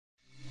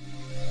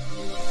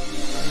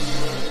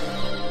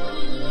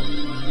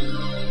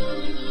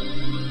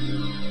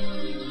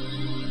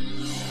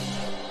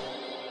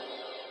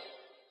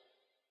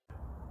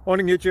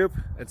Morning YouTube,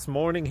 it's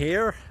morning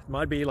here. It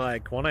might be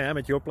like 1 a.m.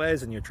 at your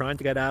place and you're trying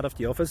to get out of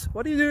the office.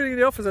 What are you doing in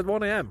the office at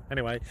 1 a.m?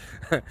 Anyway,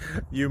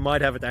 you might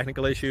have a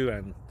technical issue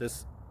and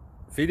this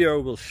video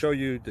will show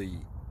you the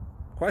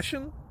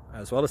question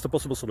as well as the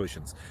possible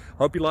solutions.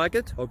 Hope you like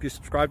it, hope you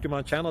subscribe to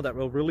my channel. That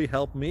will really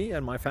help me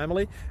and my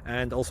family,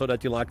 and also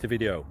that you like the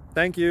video.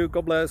 Thank you,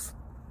 God bless.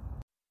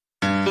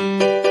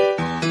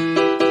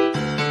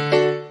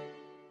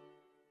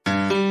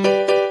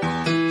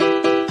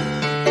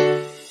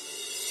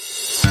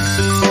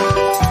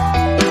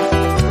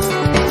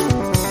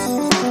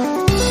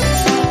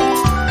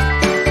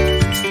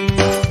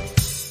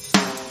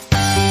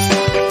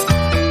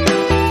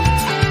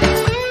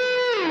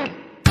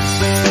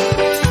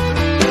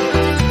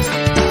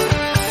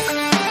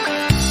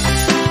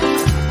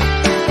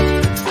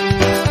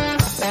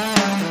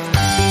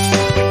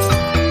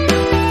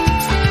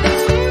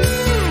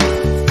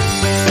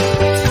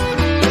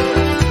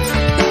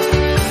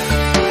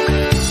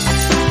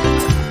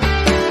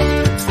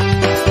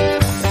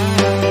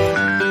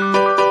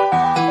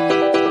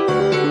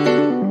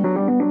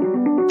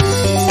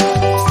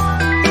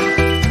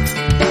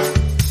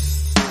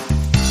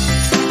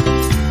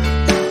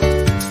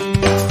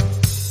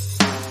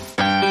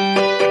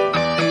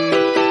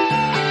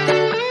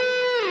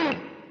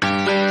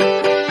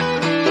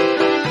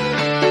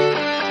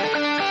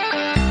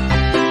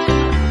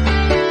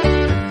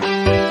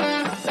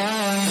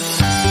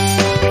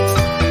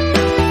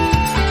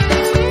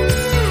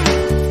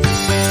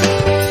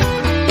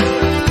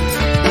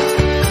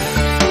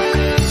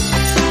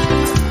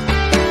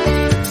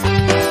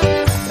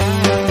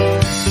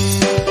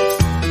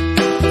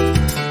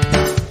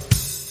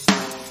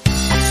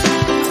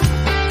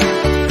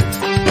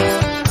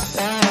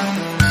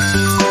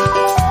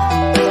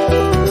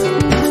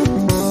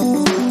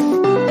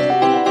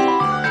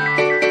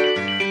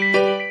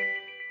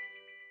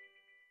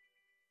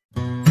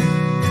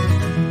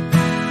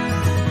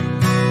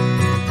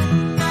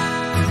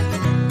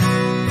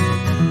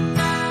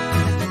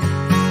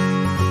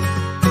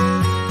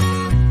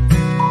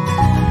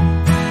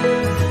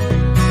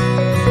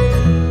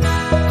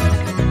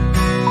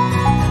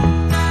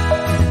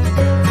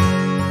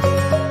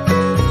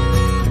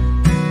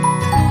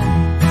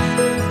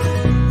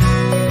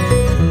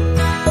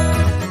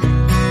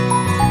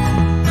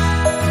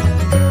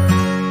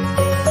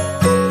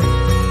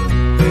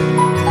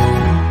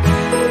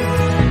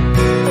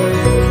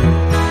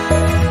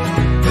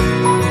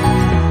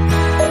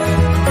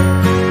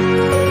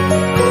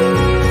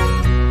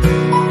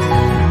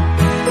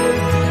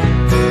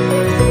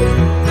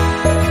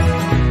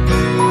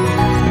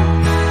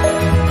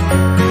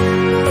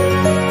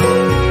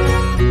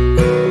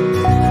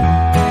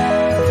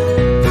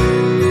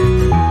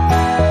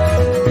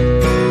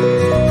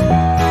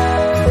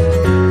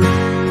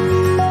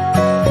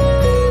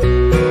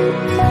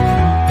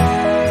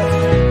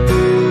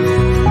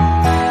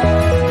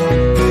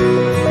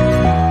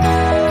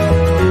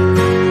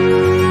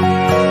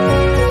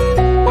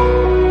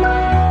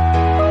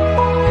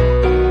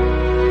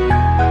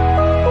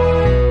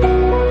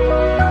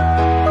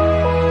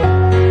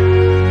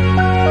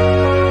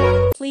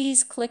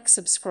 Please click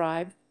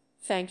subscribe.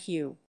 Thank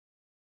you.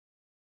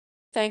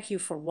 Thank you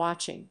for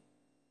watching.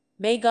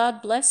 May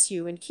God bless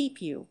you and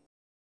keep you.